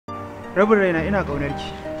Rabin raina ina kaunar ki.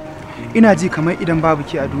 Ina ji kamar idan babu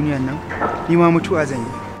ki a duniyar nan, ni ma mutuwa zan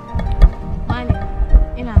yi. Malik,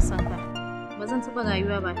 ina son ka. Ba zan taɓa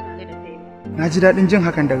rayuwa ba tare da kai ba. Na ji daɗin jin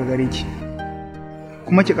hakan daga gare ki.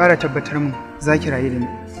 Kuma ki ƙara tabbatar min za ki rayu da ni.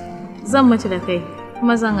 Zan mutu da kai,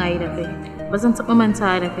 kuma zan rayu da kai. Ba zan taɓa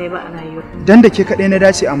mantawa da kai ba a rayuwa. Dan da ke kaɗai na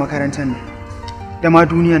dace a makarantar nan, da ma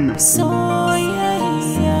duniyar nan. Soyayya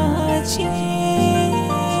ce.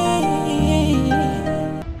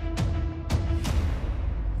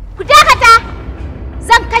 Ku dakata!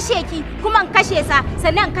 Zan kashe ki kuma in kashe sa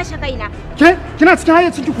sannan in kashe kaina. Ke kina cikin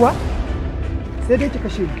hayyacin ki kuwa? Sai dai ki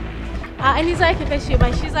kashe ni. A'a ni zaki kashe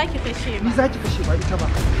ba shi zaki kashe ba. Ni zaki kashe ba ita ba.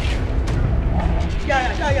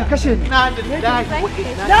 Ya kashe ni.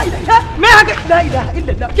 Me haka? La ilaha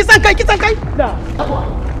illallah. Kisan kai. Da.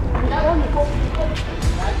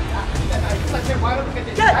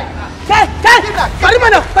 Bari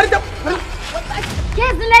mana, bari da. Ke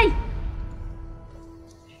Zulai!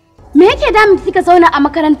 Me yake damun kika zauna a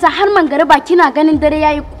makaranta har mangariba kina ganin dare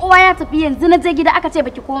yayi kowa ya tafi yanzu na je gida aka ce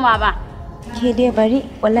baki koma ba. Ke dai bari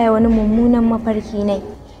wallahi wani mummunan mafarki ne.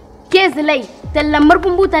 Ke Zulai, tallan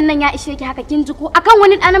murfin butan nan ya ishe ki haka kin ji ko akan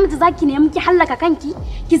wani ɗan namiji zaki nemi ki hallaka kanki?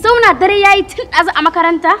 Ki zauna dare yayi tun ɗazu a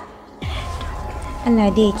makaranta? Allah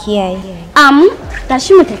dai ya kiyaye. Amu,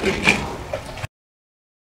 tashi mu tafi.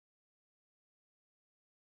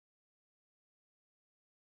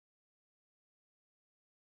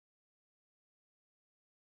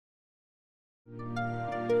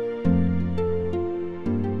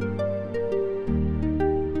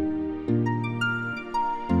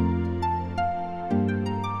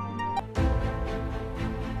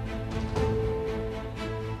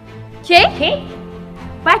 Ke?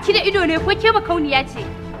 Ba ki da ido ne ko ke makauniya ce?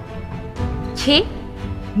 Ke?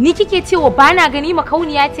 Ni kike cewa ba na gani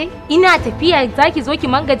makauniya ce? Ina tafiya zaki zo ki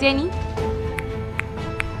mangaje ni?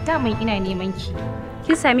 Daman ina neman ki.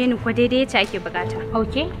 Kin same ni ko daidai yace ake bukata.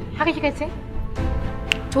 Okay, haka kika ce?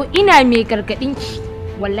 To ina mai gargadin ki.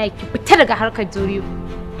 Wallahi ki fita daga harkar Juriyo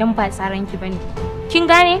dan ba tsaran ki bane. Kin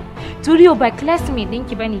gane? Juriyo ba classmate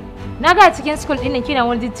ɗinki bane. Na ga cikin school ɗin nan kina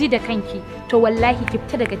wani jijji da kanki. To wallahi ki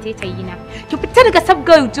fita daga tetayina. Ki fita daga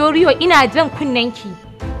sabgar Joriyo ina jan kunnen ki.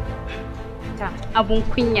 Ta abun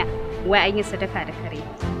kunya wai an yi sadaka da kare.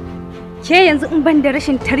 Ke yanzu in ban da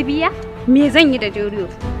rashin tarbiyya me zan yi da Joriyo?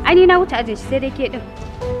 Ani na wuce ajin shi sai dai ke din.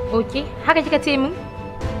 Okay, haka kika ce min?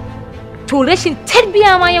 To rashin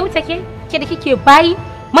tarbiyya ma ya wuce ke? Ke da kike bayi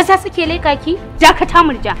maza suke leka ki? Jakata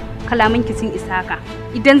murja kalaman ki sun isa haka.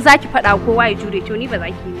 Idan zaki faɗa kowa ya jure to ni ba za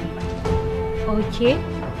ki yi ba. Okay.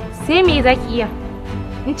 Sai me zaki iya?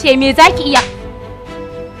 In ce me zaki iya?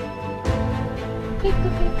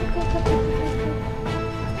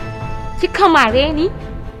 Ki kamare ni?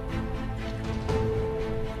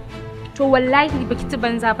 To wallahi baki ci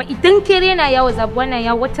banza ba idan ke rena yawo zabuwa na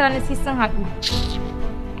yawo wata rana sai sun haɗu.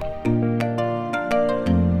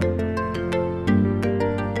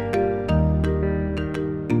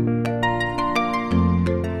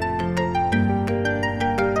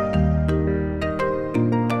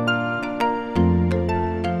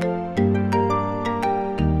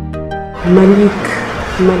 Malik.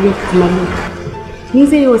 Ni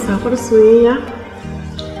zai yi wa safar soyayya?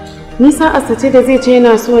 Ni sa'arsa ce da zai ce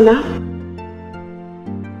yana so na?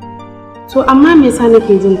 To amma me yasa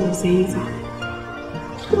nake jin tausayinsa?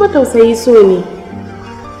 Kuma tausayi so ne.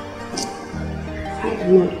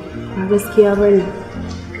 Ba gaskiya ba ne.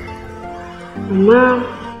 Amma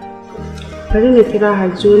bari na kira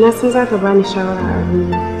Hajjo, na san za ta bani shawara a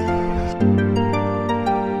duniya.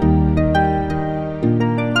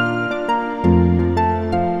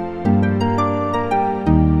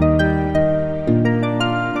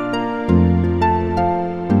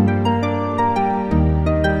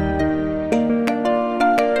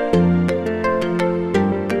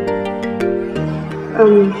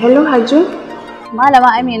 Hello Hajjo? Malama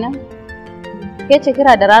Amina, ke ce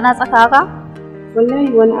kira da rana tsaka haka? Wallahi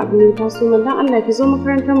wani abu ne ta so dan Allah ki zo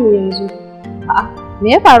makarantar mu yanzu. A'a, me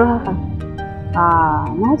ya faru haka?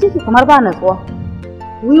 Na ji ki kamar ba natsuwa.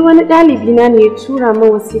 Wai wani ɗalibi na ne ya tura min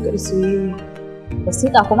wasiƙar soyayya.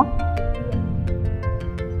 Wasiƙa kuma?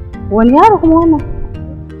 Wani yaro kuma wannan?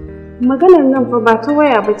 Maganar nan fa ba ta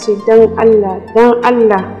waya bace dan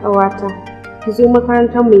Allah ƙawata. Ki zo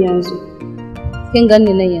makarantar mu yanzu. Kin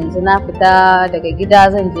ganni nan yanzu na fita daga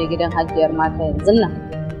gida zan je gidan hajjiyar mata yanzu nan.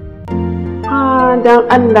 Dan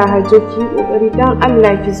Allah Hajjo ki kokari dan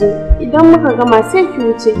Allah ki zo. Idan muka gama sai ki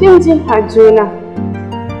wuce kin ji Hajjo na.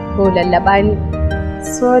 To lallaba ni.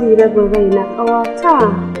 Sorry rabin raina ƙawata.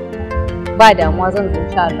 Ba damuwa zan zo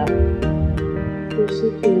insha Allah. To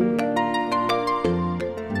shikenan.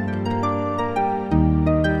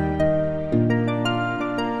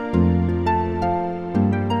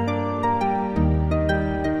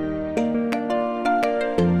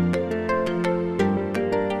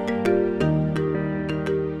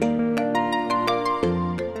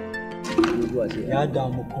 zuwa sai ya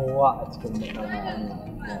damu kowa a cikin mutane.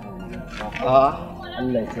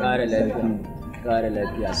 Allah ya kare lafiya. Kare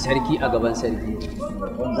lafiya. Sarki a gaban sarki.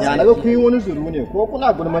 Ya naga kun yi wani zuru ne ko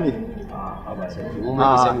kuna gulma ne? Ba sarki. Mu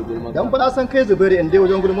mai sani gulma. Dan fa na san kai Zubairu in dai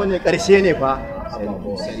wajen gulma ne karshe ne fa.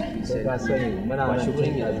 Sarki. Ka sani muna ba shi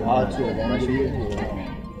gurin ya zo. to ba shi.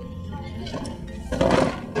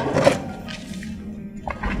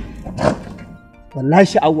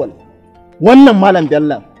 Wallahi awwal wannan malam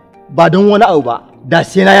Bello ba don wani abu ba da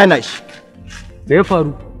sai na yana shi. Me ya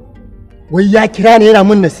faru? Wai ya kira ni yana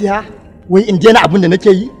mun nasiha wai in daina abin da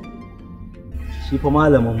nake yi. Shi fa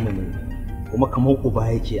malamin mu ne kuma kamar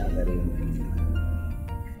uba yake a gare mu.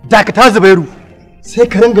 Dakata Zubairu sai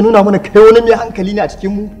ka ringa nuna mana kai wani mai hankali ne a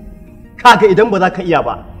cikin mu. Kaga idan ba za ka iya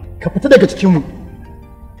ba ka fita daga cikin mu.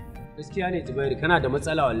 Gaskiya ne Zubairu kana da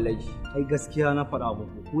matsala wallahi. Ai gaskiya na faɗa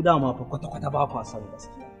muku ku da ma fa kwata-kwata ba kwa san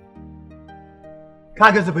gaskiya.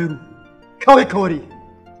 Kaga Zubairu kawai kaware.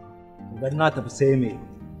 Dan na tafi sai me.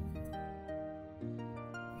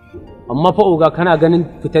 Amma fa oga kana ganin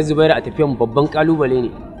fitar Zubairu a tafiyan babban kalubale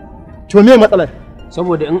ne. To me matsalar?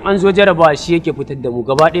 Saboda in an zo jarabawa shi yake fitar da mu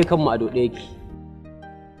gaba ɗaya kanmu a dode yake.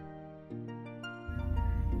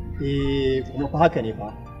 Kuma fa haka ne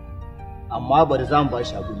fa. Amma bari za mu ba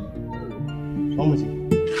shi hakuri. Zo mu je.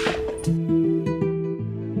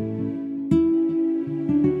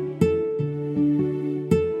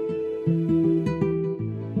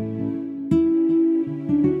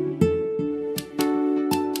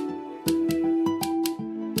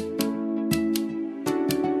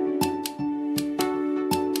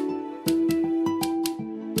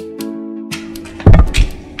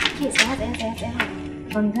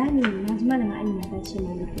 Ban gane na ji malama Amina ta ce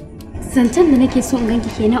maliki. Zancen da nake so in ganki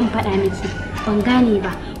kenan in faɗa miki. Ban gane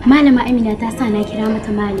ba. Malama Amina ta sa na kira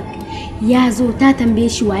mata Malik. Ya zo ta tambaye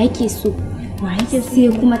shi wa yake so. Wa yake so?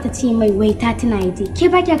 Sai kuma ta ce mai wai ta tuna yaje.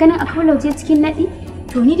 Ke ba kya ganin akwai lauje cikin nadi?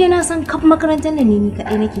 To ni dai na san kaf makarantar nan ne ni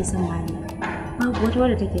kaɗai nake son malama. Babu wata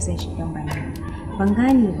wadda take son shi dan bayani. Ban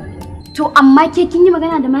gane ba. To amma ke kin yi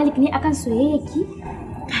magana da Malik ne akan soyayyarki?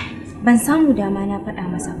 Ban samu dama na faɗa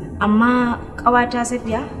masa ba, amma ƙawata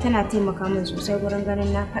Safiya tana taimaka min sosai wurin ganin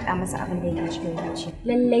na faɗa masa abin da yake cikin zuciya.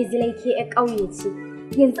 Lallai zilai ke ƴar ƙauye ce.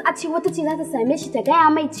 Yanzu a ce wata ce za ta same shi ta gaya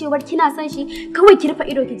mai cewar kina son shi, kawai ki rufe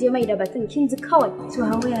ido ki je mai da batun kin ji kawai. To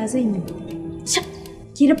Hauwa ya zan yi?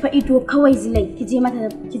 Ki rufe ido kawai zilai ki je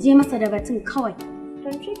masa da batun kawai. To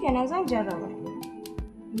shikenan zan jarraba.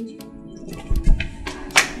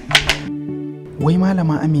 Wai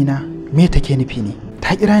malama Amina me take nufi ne?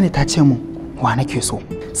 Ta kira ni ta ce min wa nake so,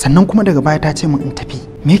 sannan kuma daga baya ta ce min in tafi.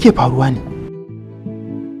 Me yake faruwa ne?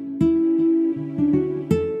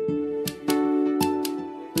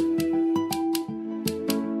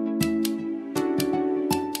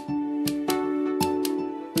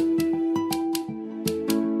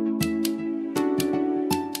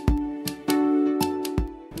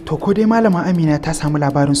 To ko dai malama Amina ta samu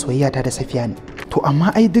labarin soyayya ta da Safiya ne. To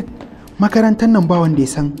amma ai duk makarantar nan ba wanda ya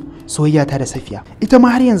san soyayya ta da Safiya. Ita ma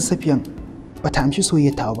har yanzu Safiyan bata amshi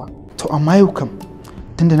soyayya ta ba. To amma yau kam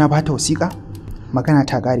tunda na bata wasiƙa magana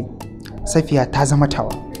ta gare. Safiya ta zama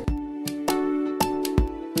tawa.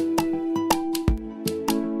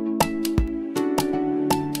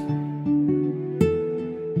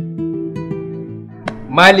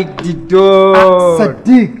 Malik Diddo.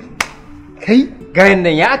 Sadiq. Kai gayan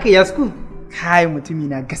nan ya aka yasku? Kai mutumi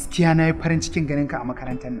na gaskiya na yi farin cikin ganin ka a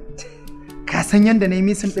makarantar nan. Ka san yanda na yi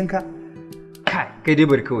misin ɗinka? Kai dai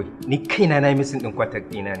bari kawai, ni kaina na yi misin ɗin kwatar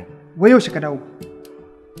ɗina ne. Wai yaushe ka dawo?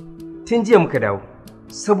 Tun jiya muka dawo,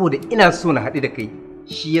 saboda ina so na haɗu da kai,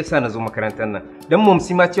 shi yasa na zo makarantar nan. Don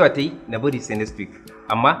momsi ma cewa ta yi na bari sai next week.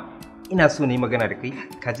 Amma ina so na yi magana da kai,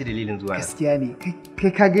 ka ji dalilin zuwa na. Gaskiya ne,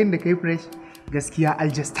 kai ka ga yadda kai fresh. Gaskiya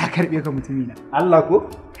Aljas ta karɓe ka mutumi na. Allah ko?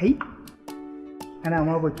 Kai? Ana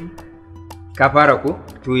ma batu? Ka fara ko?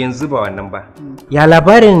 To yanzu ba wannan ba. Ya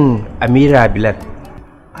labarin Amira Bilal?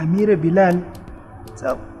 Amira Bilal?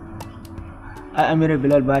 Amira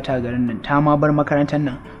Bilal ba ta garin nan, ta ma bar makarantar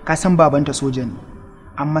nan. Ka san babanta soja ne.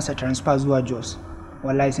 An masa transfer zuwa Jos.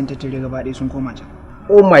 Wallahi sun tattare gaba ɗaya sun koma can.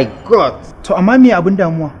 Oh my God! To amma me abin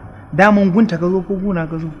damuwa? Daman gunta ka zo ko guna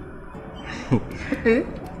ka zo?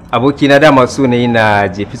 Abokina dama so na yi na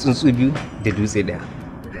jefi tsuntsu biyu da dutse ɗaya.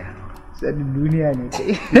 Sadin duniya ne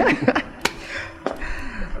kai.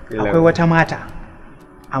 Akwai wata mata,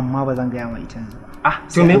 amma ba zan gaya mai ita yanzu ba.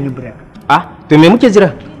 To me muke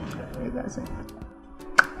jira?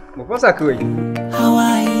 Mu fasa kawai.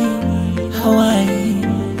 Hawaye, Hawaye,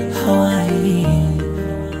 Hawaye,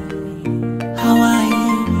 Hawaye,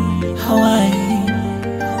 Hawaye.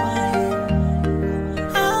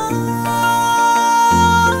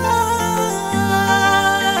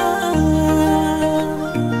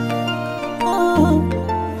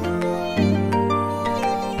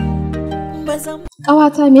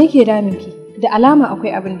 Ƙawata me yake daminki? Da alama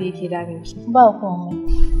akwai abin da yake daminki. Ba komai.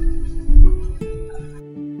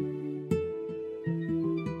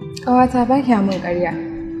 Ƙawata ba kya min ƙarya.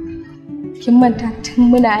 Kin manta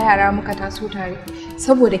tun muna yara muka taso tare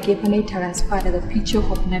saboda ke fa nayi transfer daga future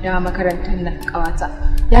hope na dawo makarantar nan ƙawata.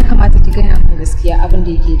 Ya kamata ki gaya min gaskiya abin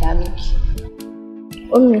da yake daminki.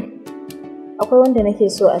 Ummi, akwai wanda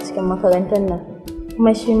nake so a cikin makarantar nan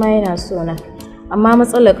kuma shi ma yana so na. Amma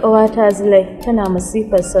matsalar ƙawata Zulai tana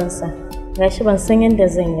masifar sonsa. Gashi ban san yadda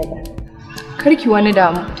zan yi ba. Karki wani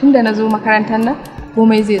damu, tunda na zo makarantar nan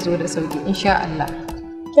komai zai zo da sauki insha Allah.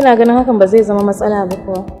 Kina ganin hakan ba zai zama matsala ba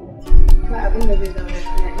kuwa? Ba abin da zai zama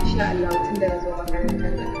matsala insha Allah tunda na zo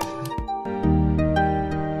makarantar nan.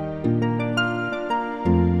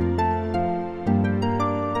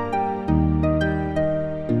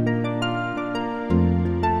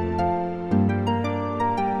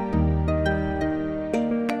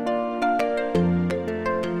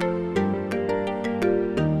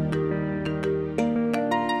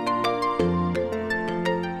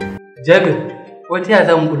 Jabir, wata ya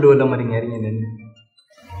za mu bullo lamarin yarinyar nan ne?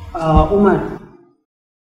 Umar,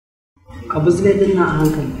 ka bi zile din nan a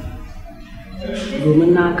hankali, domin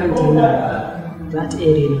na kan tana za ta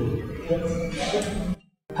iya rena.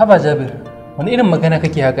 Haba Jabir, wani irin magana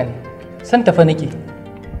kake haka ne? San tafa nake.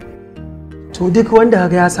 To duk wanda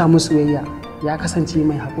kaga ya samu soyayya ya kasance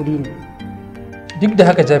mai haƙuri ne. Duk da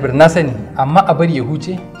haka Jabir na sani, amma a bari ya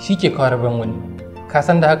huce shi ke kawo rabon wani. Ka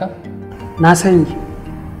san da haka? Na sani.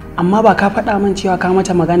 Amma ba ka faɗa min cewa ka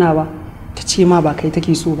mata magana ba, ta ce ma ba kai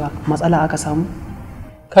take so ba, matsala aka samu?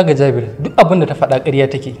 Kaga Jabir, duk abin da ta faɗa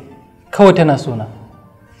ƙarya take, kawai tana so na.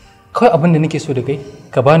 Kawai abin da nake so da kai,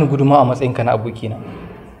 ka bani gudunmawa a matsayinka na abokina.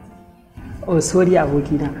 Oh, sorry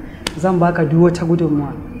abokina, zan baka duk wata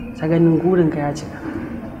gudunmawa ta ganin gurinka ya cika.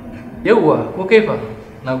 Yauwa, ko kai fa?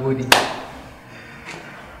 Na gode.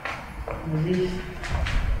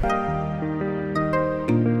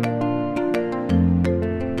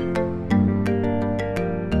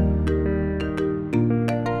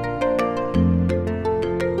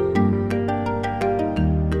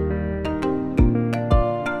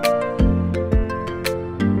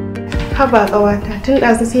 Haba ƙawata, tun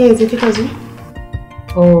ɗazu sai yanzu kika zo?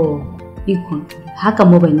 Oh, ikon, haka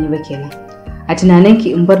mu ban yi ba kenan. A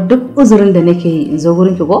tunaninki in bar duk uzurin da nake yi in zo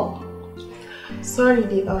gurin ki ko? Sorry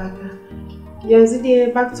dai ƙawata. Yanzu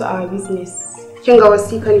dai back to our business. Kin ga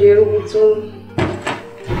wasikan da ya rubuto.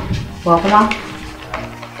 Wa kuma?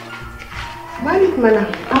 Malik mana.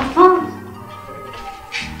 Aha.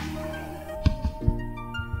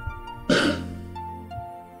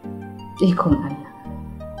 Ikon Allah.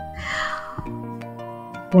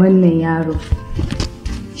 Wannan yaro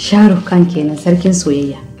Shahrukh Khan kenan sarkin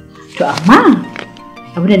soyayya. To amma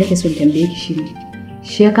abin da nake so in tambaye ki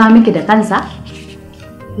shi ya kawo miki da kansa?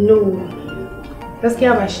 No.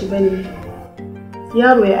 Gaskiya ba shi bane.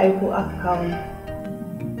 Yaro ya aiko aka kawo.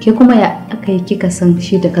 Ke kuma ya aka yi kika san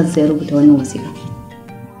shi da kansa ya rubuta wannan wasiƙa?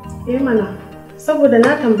 Mana, saboda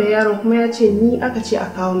na tambaye yaron kuma ya ce ni aka ce a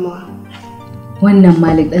kawo mawa. Wannan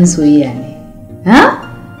Malik dan soyayya ne. Ha?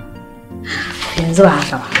 Yanzu ba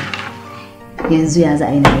haka ba. Yanzu ya za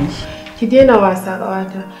a yi na shi. Ki daina wasa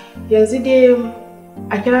ƙawata. Yanzu dai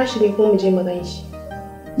a kira shi ne ko mu je mu gan shi.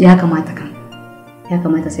 Ya kamata kan. Ya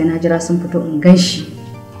kamata sai na jira sun fito in gan shi.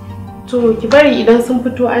 To ki bari idan sun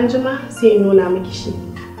fito an jima sai in nuna miki shi.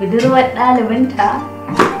 Budurwar ɗalibinta.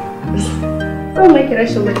 Zan maki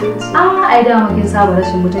rashin mutunci. Ai da kin saba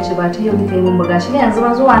rashin mutunci ba ta yau kika yi mun buga shi ne yanzu ma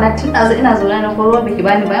zuwa na tun ɗazu ina zaune na ko ruwa baki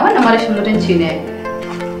bani ba wannan ma rashin mutunci ne.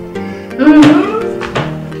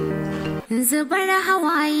 Zubar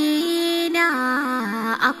hawaye na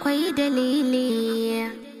akwai dalili,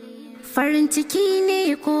 farin ciki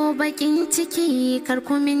ne ko bakin ciki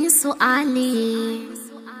karku min su'ali.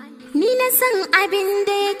 Ni na san abin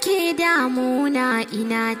da yake damuna,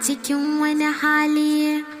 ina cikin wani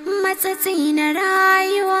hali matsatsi na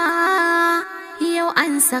rayuwa, yau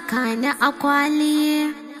an saka ni a kwali.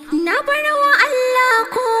 Na bar wa Allah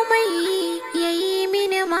komai yayi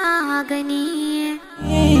mini magani.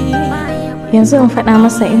 Yanzu in faɗa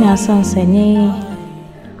masa ina son sa ne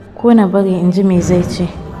ko na bari in ji me zai ce.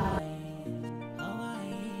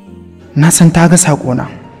 Na san ta ga saƙona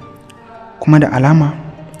kuma da alama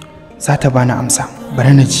za ta bani amsa.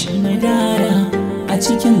 Bari na ji.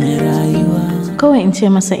 Kawai in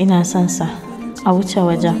ce masa ina son sa a wuce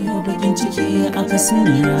wajen.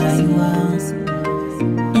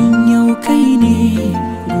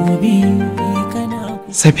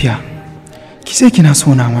 Safiya, ki sai kina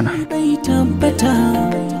sona mana. Bai tabbata,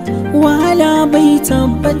 wala bai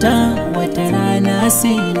tabbata, wata rana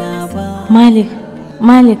sai na ba.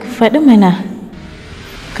 Malik, faɗi mana.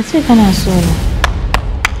 Ka ce kana so na.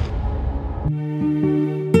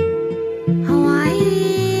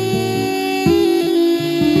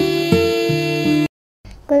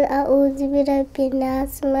 قل أعوذ برب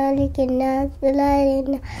الناس مالك الناس إله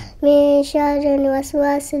الناس من شر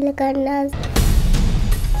الوسواس الخناس.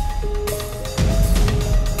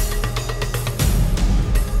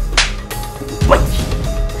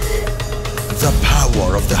 The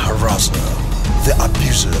power of the harasser, the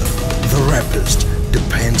abuser, the rapist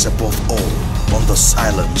depends above all on the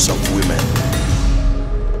silence of women.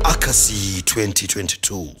 Akasi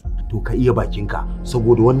 2022. To ka iya bakinka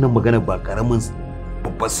saboda wannan magana ba karamin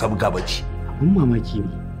babban sabga bace. Abun mamaki ne.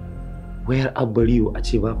 Wayar Abbariyo a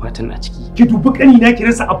ce ba fatan a ciki. Ki dubi kani na ki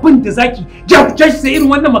rasa abin da zaki jahurce shi sai irin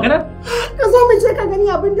wannan magana? Ka zo mu je ka gani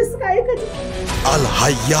abin da suka aikata. Al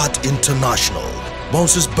Hayat International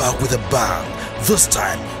bounces back with a bang, this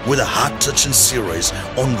time with a heart-touching series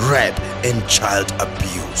on rape and child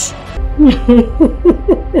abuse.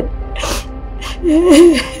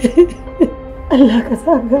 Allah ka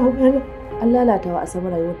sa gaba. Allah lalata wa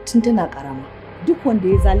Asabar rayuwa tun tana karama. Duk wanda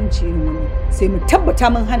ya zalunci irin wannan sai mu tabbata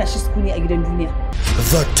mun hana shi sukuni a gidan duniya.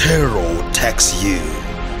 The terror takes you.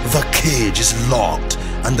 The cage is locked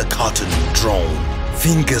and the curtain drawn.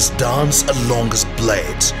 Fingers dance along his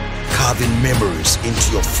blades, carving memories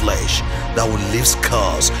into your flesh that will leave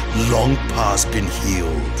scars long past being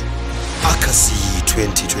healed. Akasi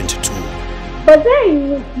 2022. Ba zai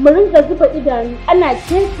yi mu rinka zuba idanu ana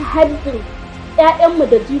keta harbin ƴaƴanmu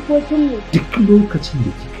da jikokinmu. Duk lokacin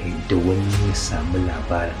da kika yi da wani ya samu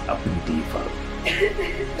labarin abin da ya faru,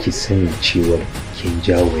 ki sani cewa kin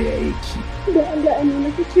jawo yayaki. Da Allah a nuna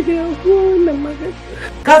ka ci da wannan magana.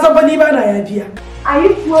 Ka san ba ni ba na yafiya. A yi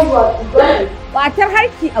kuwa ba Batar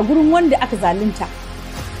harki a gurin wanda aka zalunta.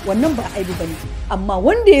 Wannan ba aibu bane, amma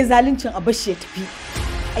wanda ya zaluncin a bashi ya tafi.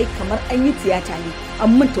 Ai kamar an yi tiyata ne, an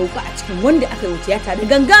manta wuka a cikin wanda aka yi tiyata da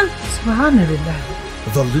gangan. Subhanallah.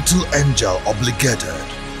 The little angel obligated,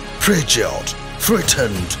 pressured,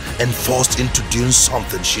 threatened, and forced into doing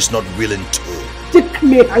something she's not willing to. Duk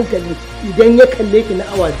mai hankali idan ya kalle ki na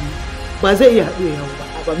awa biyu ba zai iya haɗu yawo ba.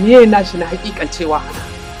 Ba me na shi na hakikan cewa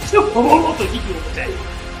sai kuma roto kike mutane.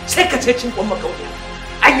 Sai ka ce cin kwamma kauya.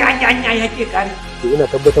 Anya yake kare. To ina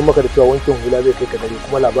tabbatar maka da cewa wankin hula zai kai ka dare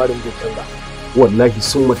kuma labarin zai canza. Wallahi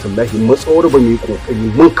sun matallahi matsawar ba mu yi kokari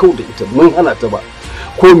mun kauda ita mun hana ta ba.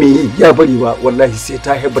 Ko me ya bari ba wallahi sai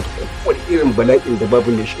ta haibata wani irin bala'in da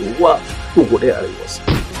babu ne shi ruwa ko ɗaya a rayuwarsa.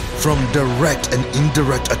 From direct and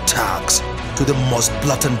indirect attacks to the most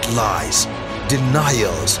blatant lies,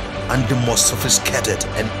 denials, and the most sophisticated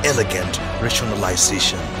and elegant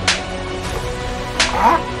rationalization.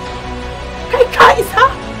 Kai ka isa?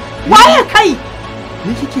 Waye kai?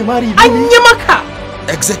 Ni kike mari ne? An yi maka.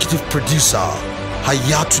 Executive producer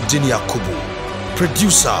Hayatuddin Yakubu.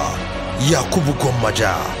 Producer Yakubu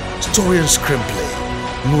Gwammaja. Story and screenplay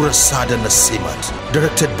Nura Sada Nasimat.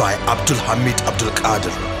 Directed by Abdul Hamid Abdul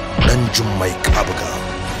Qadir and Jummai Kabaga.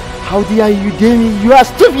 How dare you, Demi? You are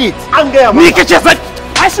stupid! You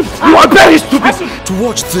are very stupid! To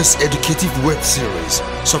watch this educative web series,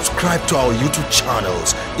 subscribe to our YouTube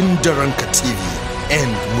channels Indaranka TV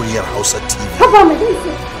and Muryar Hausa TV. Haba mai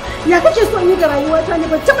dinsa. Ya kake so in yi da rayuwata ne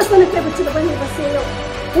ban taɓa sanin kai bace da bane ba sai yau.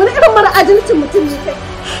 Wani irin mara adalcin mutum ne kai.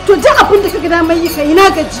 To duk abin da kaga damar yi kai na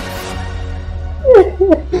gaji.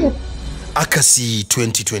 Akasi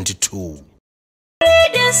 2022.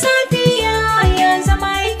 Da safiya ya zama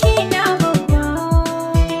aiki na babba.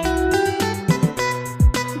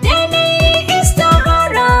 Da na yi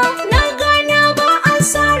istihara na gana ba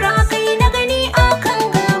asara kai na gani akan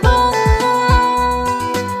gaba.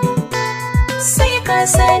 Sai ka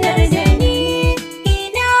sanar da ni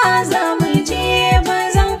ina za mu je ba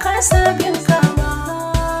zan kasa bin ka ba.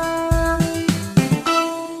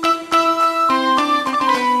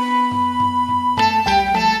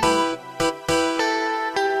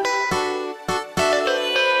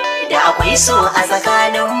 Akwai so a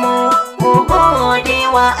tsakaninmu mu gode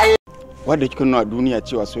wa Allah. Wanda kika nuna a duniya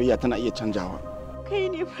cewa soyayya tana iya canjawa. Kai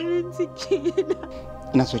ne farin ciki na.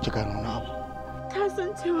 Ina so ki gano na abu. Ka san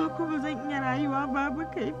cewa ko ba zan iya rayuwa babu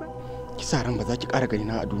kai ba. Ki sa ran ba za ki ƙara gani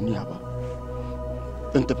na a duniya ba.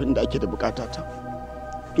 Zan tafi inda ake da bukata ta.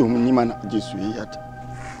 Domin ni ma na aje soyayya ta.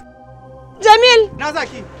 Jamil! Na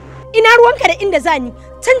zaki. Ina ruwanka da inda zani?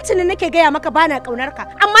 Tantana nake gaya maka bana kaunar ka,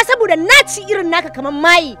 amma saboda naci irin naka kaman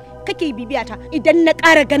mayi kake bibiya ta. Idan na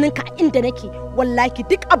ƙara ganin ka inda nake, wallahi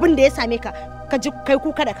duk abin da ya same ka, ka ji kai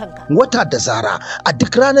kuka da kanka. Wata da Zara a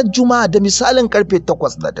duk ranar Juma'a da misalin karfe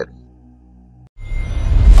 8 na dare.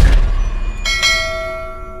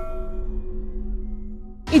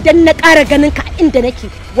 idan na ƙara ganin ka inda nake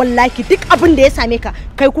wallahi duk abin da ya same ka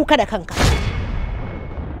kai kuka da kanka.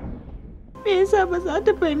 Me yasa ba za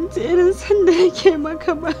ta fahimci irin san da yake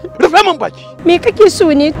maka ba? Rufe min baki. Me kake so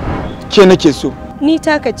ne? Ke nake so. Ni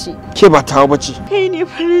taka ce. Ke ba tawa bace. Kai ne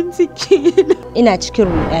farin ciki. Ina cikin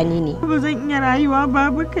rudani ne. Ba zan iya rayuwa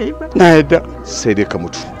babu kai ba. Na yadda sai dai ka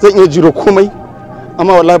mutu. Zan iya jure komai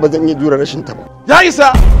amma wallahi ba zan iya jure rashin ta ba. Ya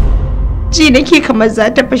isa. Ji nake kamar za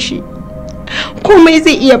ta fashe. Komai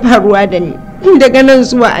zai iya faruwa da ni. Daga nan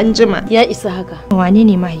zuwa anjima. Ya isa haka. Wane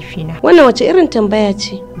ne mahaifina? Wannan wace irin tambaya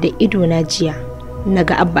ce? Da ido na jiya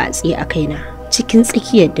naga abba a tsaye a kaina cikin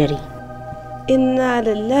tsakiyar dare. Inna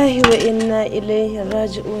lillahi wa inna ilaihi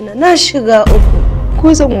raji'un. Na shiga uku.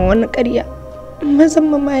 Ko zan wa wani ƙarya? Mazan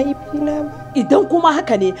mahaifina ba. Idan kuma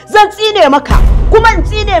haka ne zan tsine maka kuma in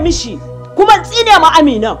tsine mishi kuma in tsine ma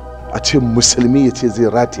Amina. A ce musulmi ya ce zai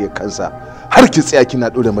rataye kansa har ki tsaya kina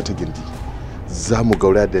ɗora mata gindi. Za mu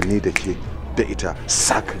gaura da ni da ke da ita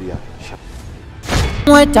sakariya.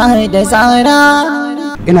 Wata da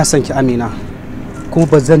zara. Ina son ki Amina kuma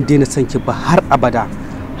ba zan daina son ki ba har abada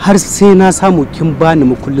har sai na samu kin bani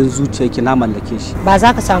makullin zuciyarki na mallake shi. Ba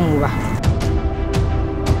za ka samu ba.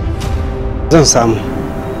 Zan samu.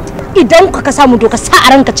 Idan ka samu to ka sa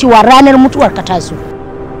a ranka cewa ranar mutuwar ka ta zo.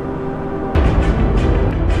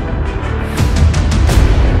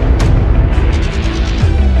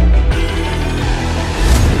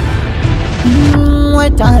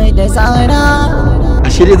 Wata da zara.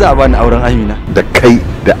 Ashe dai za a bani auren Amina. Da kai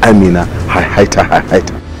da Amina haita.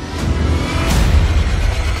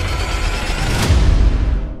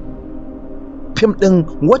 Fim ɗin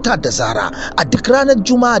Wata da Zara a duk ranar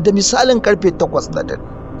Juma'a da misalin karfe 8 na dare.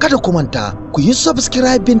 Kada ku manta ku yi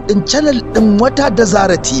subscribing ɗin channel ɗin Wata da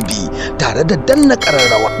Zara TV tare da danna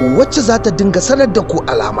ƙararrawa wacce za ta dinga sanar da ku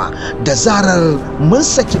alama da zarar mun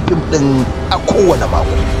saki fim ɗin a kowane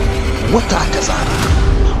mako. Wata da Zara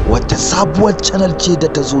wata sabuwar channel ce da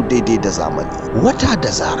ta zo daidai da zamani. Wata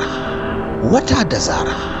da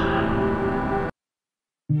Zara.